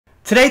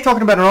Today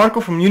talking about an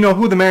article from You Know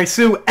Who, the Mary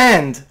Sue,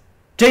 and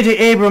J.J.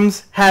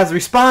 Abrams has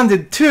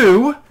responded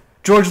to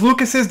George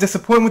Lucas's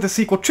disappointment with the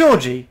sequel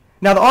trilogy.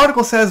 Now the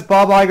article says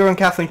Bob Iger and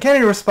Kathleen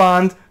Kennedy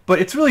respond, but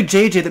it's really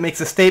J.J. that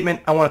makes a statement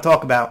I want to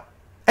talk about.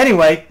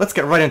 Anyway, let's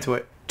get right into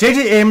it.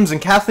 J.J. Abrams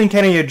and Kathleen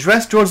Kennedy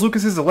addressed George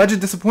Lucas's alleged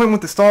disappointment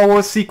with the Star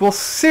Wars sequel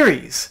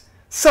series.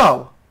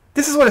 So,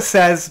 this is what it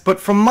says, but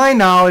from my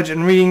knowledge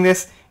and reading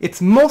this, it's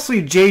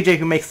mostly J.J.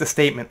 who makes the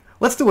statement.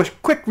 Let's do a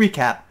quick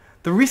recap.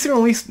 The recent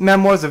released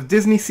memoirs of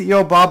Disney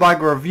CEO Bob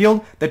Iger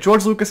revealed that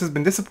George Lucas has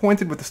been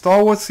disappointed with the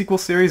Star Wars sequel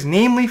series,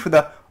 namely for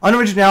the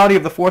unoriginality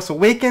of The Force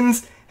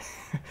Awakens,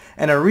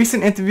 and a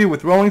recent interview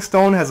with Rolling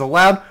Stone has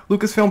allowed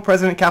Lucasfilm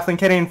President Kathleen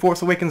Kennedy and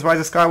Force Awakens Rise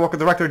of Skywalker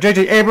director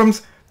J.J.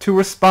 Abrams to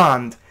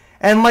respond.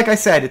 And like I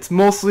said, it's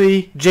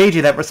mostly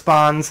J.J. that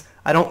responds.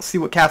 I don't see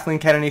what Kathleen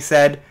Kennedy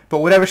said, but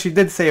whatever she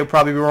did say would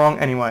probably be wrong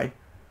anyway.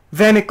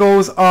 Then it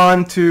goes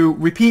on to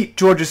repeat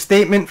George's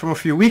statement from a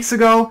few weeks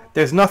ago.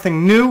 There's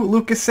nothing new,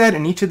 Lucas said,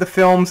 in each of the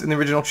films in the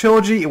original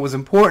trilogy. It was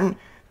important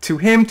to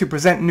him to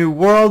present new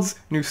worlds,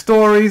 new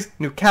stories,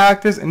 new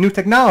characters, and new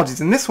technologies.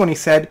 In this one, he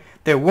said,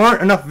 there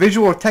weren't enough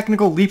visual or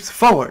technical leaps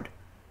forward.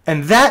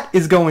 And that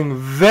is going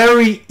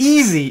very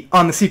easy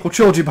on the sequel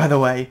trilogy, by the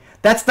way.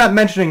 That's not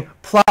mentioning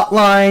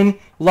plotline,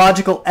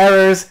 logical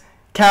errors,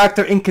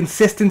 character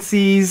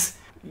inconsistencies.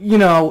 You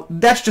know,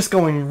 that's just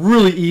going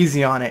really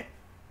easy on it.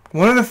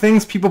 One of the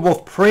things people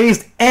both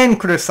praised and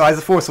criticized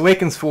The Force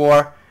Awakens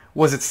for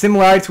was its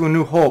similarity to A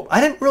New Hope.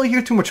 I didn't really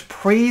hear too much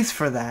praise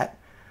for that,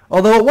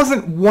 although it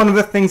wasn't one of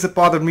the things that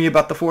bothered me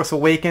about The Force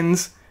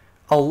Awakens.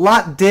 A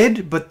lot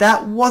did, but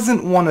that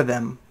wasn't one of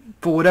them,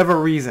 for whatever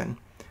reason.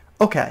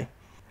 Okay.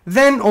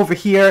 Then over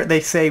here they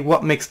say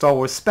what makes Star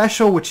Wars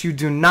special, which you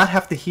do not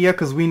have to hear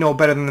because we know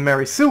better than the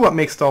Mary Sue what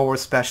makes Star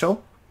Wars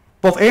special.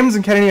 Both Abrams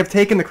and Kennedy have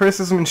taken the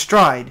criticism in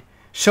stride,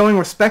 showing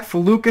respect for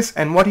Lucas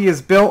and what he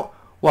has built,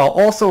 while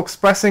also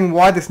expressing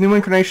why this new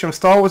incarnation of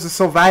Star Wars is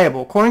so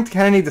valuable. According to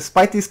Kennedy,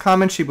 despite these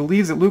comments, she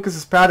believes that Lucas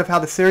is proud of how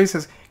the series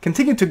has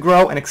continued to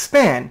grow and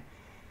expand.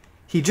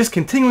 He just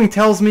continually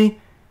tells me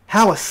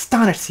how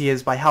astonished he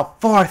is by how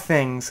far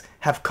things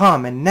have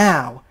come, and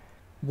now,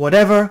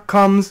 whatever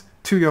comes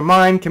to your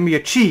mind can be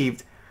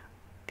achieved.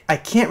 I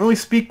can't really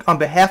speak on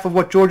behalf of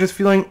what George is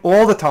feeling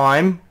all the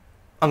time.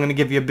 I'm going to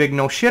give you a big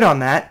no shit on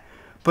that.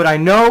 But I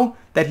know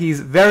that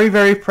he's very,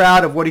 very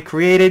proud of what he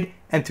created,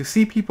 and to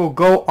see people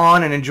go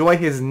on and enjoy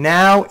his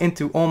now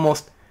into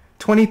almost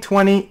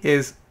 2020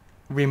 is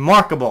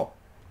remarkable.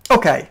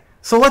 Okay,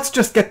 so let's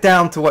just get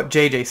down to what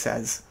JJ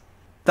says.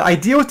 The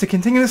idea was to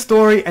continue the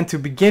story and to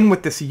begin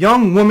with this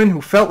young woman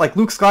who felt like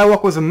Luke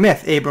Skywalker was a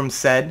myth, Abrams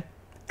said,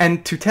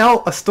 and to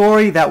tell a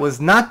story that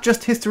was not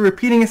just history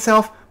repeating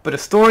itself, but a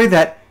story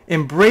that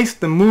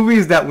embraced the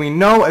movies that we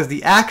know as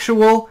the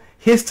actual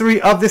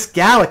history of this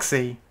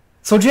galaxy.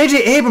 So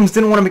J.J. Abrams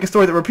didn't want to make a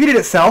story that repeated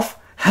itself.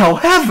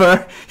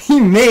 However, he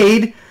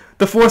made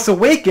The Force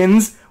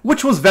Awakens,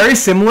 which was very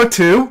similar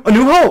to A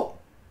New Hope.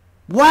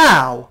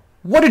 Wow,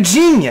 what a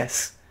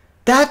genius.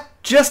 That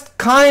just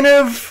kind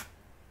of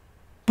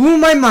blew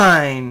my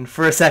mind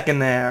for a second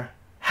there.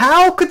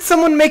 How could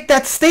someone make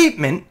that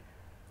statement?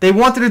 They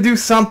wanted to do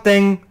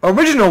something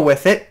original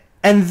with it,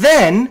 and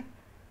then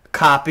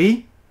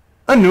copy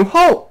A New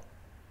Hope.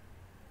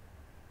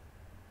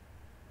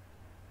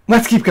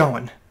 Let's keep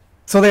going.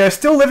 So they are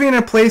still living in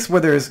a place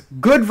where there's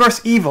good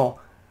versus evil.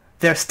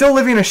 They're still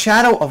living in a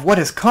shadow of what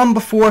has come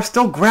before,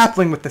 still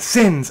grappling with the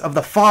sins of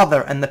the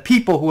father and the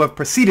people who have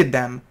preceded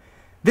them.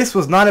 This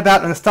was not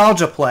about a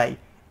nostalgia play.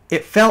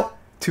 It felt,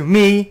 to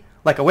me,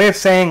 like a way of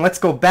saying, let's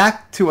go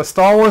back to a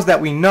Star Wars that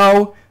we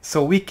know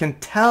so we can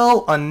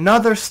tell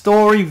another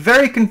story.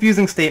 Very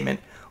confusing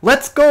statement.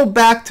 Let's go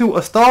back to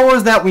a Star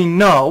Wars that we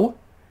know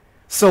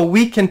so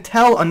we can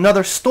tell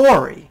another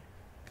story.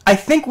 I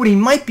think what he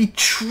might be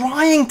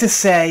trying to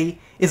say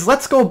is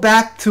let's go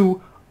back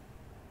to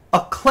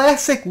a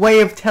classic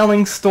way of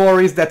telling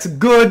stories that's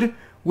good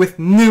with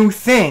new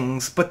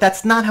things, but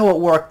that's not how it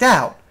worked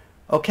out,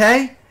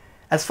 okay?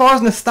 As far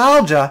as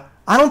nostalgia,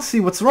 I don't see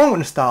what's wrong with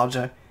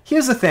nostalgia.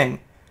 Here's the thing.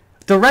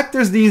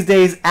 Directors these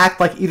days act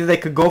like either they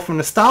could go for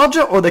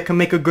nostalgia or they can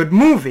make a good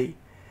movie.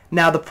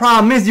 Now the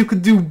problem is you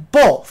could do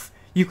both.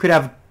 You could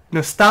have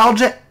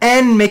nostalgia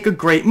and make a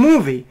great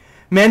movie.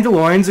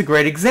 Mandalorian's a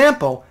great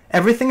example.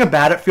 Everything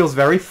about it feels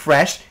very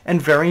fresh and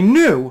very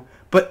new,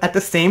 but at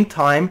the same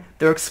time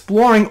they're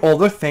exploring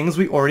older things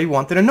we already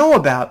wanted to know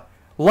about.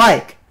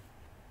 Like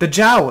the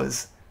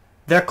Jawas,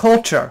 their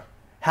culture,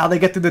 how they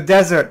get through the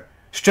desert,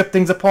 strip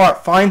things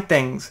apart, find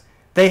things.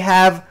 They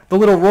have the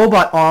little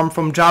robot arm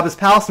from Jabba's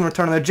palace in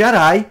Return of the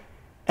Jedi,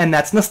 and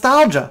that's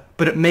nostalgia,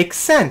 but it makes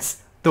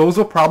sense. Those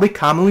were probably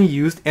commonly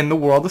used in the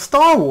world of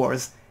Star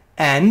Wars,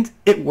 and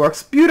it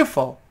works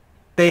beautiful.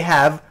 They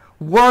have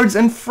words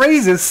and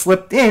phrases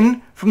slipped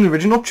in from the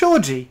original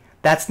trilogy.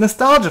 That's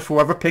nostalgia for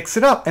whoever picks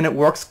it up, and it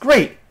works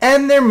great.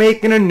 And they're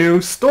making a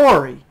new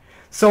story.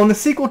 So in the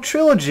sequel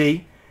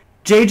trilogy,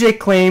 JJ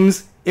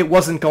claims it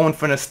wasn't going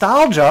for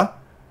nostalgia,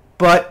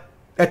 but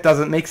it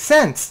doesn't make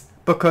sense,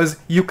 because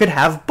you could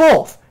have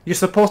both. You're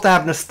supposed to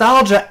have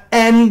nostalgia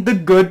and the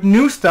good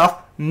new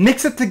stuff,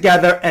 mix it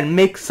together, and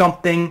make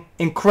something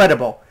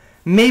incredible.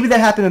 Maybe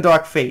that happened in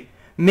Dark Fate.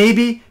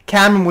 Maybe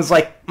Cameron was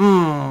like,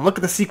 look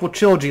at the sequel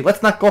trilogy.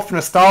 Let's not go for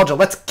nostalgia.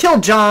 Let's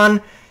kill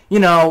John,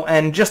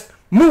 and just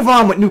move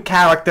on with new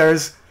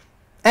characters.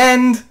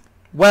 And,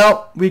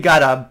 well, we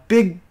got a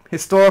big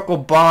historical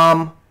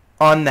bomb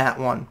on that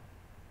one.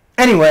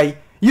 Anyway,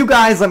 you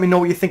guys let me know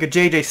what you think of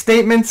JJ's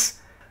statements.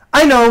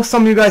 I know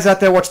some of you guys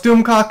out there watch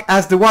Doomcock,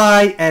 as do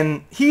I,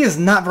 and he is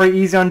not very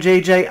easy on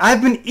JJ.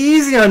 I've been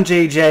easy on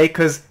JJ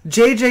because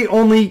JJ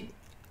only,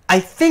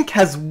 I think,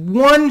 has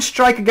one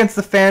strike against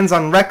the fans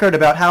on record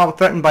about how I'm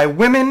threatened by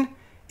women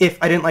if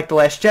I didn't like The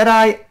Last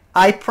Jedi.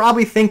 I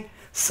probably think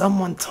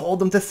someone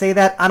told him to say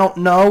that. I don't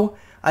know.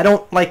 I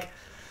don't,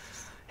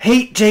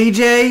 hate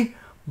JJ,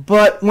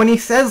 but when he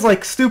says,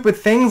 stupid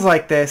things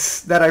like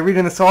this that I read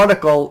in this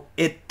article,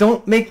 it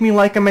don't make me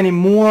like him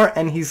anymore,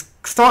 and he's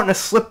starting to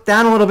slip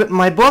down a little bit in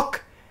my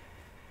book.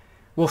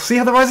 We'll see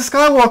how The Rise of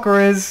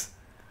Skywalker is.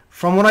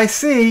 From what I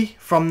see,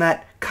 from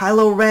that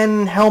Kylo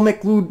Ren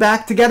helmet glued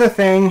back together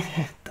thing,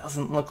 it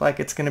doesn't look like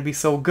it's going to be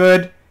so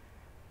good.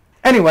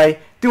 Anyway,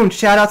 doing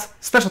shoutouts,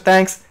 special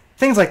thanks,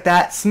 things like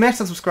that. Smash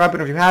the subscribe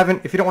button if you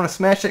haven't. If you don't want to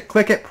smash it,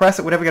 click it, press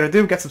it, whatever you got to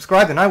do, get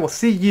subscribed, and I will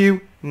see you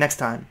next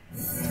time.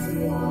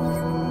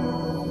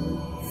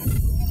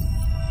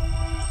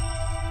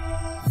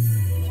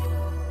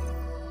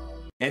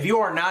 If you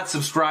are not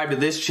subscribed to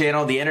this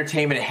channel, The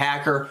Entertainment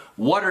Hacker,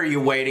 what are you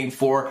waiting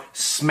for?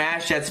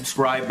 Smash that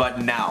subscribe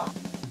button now.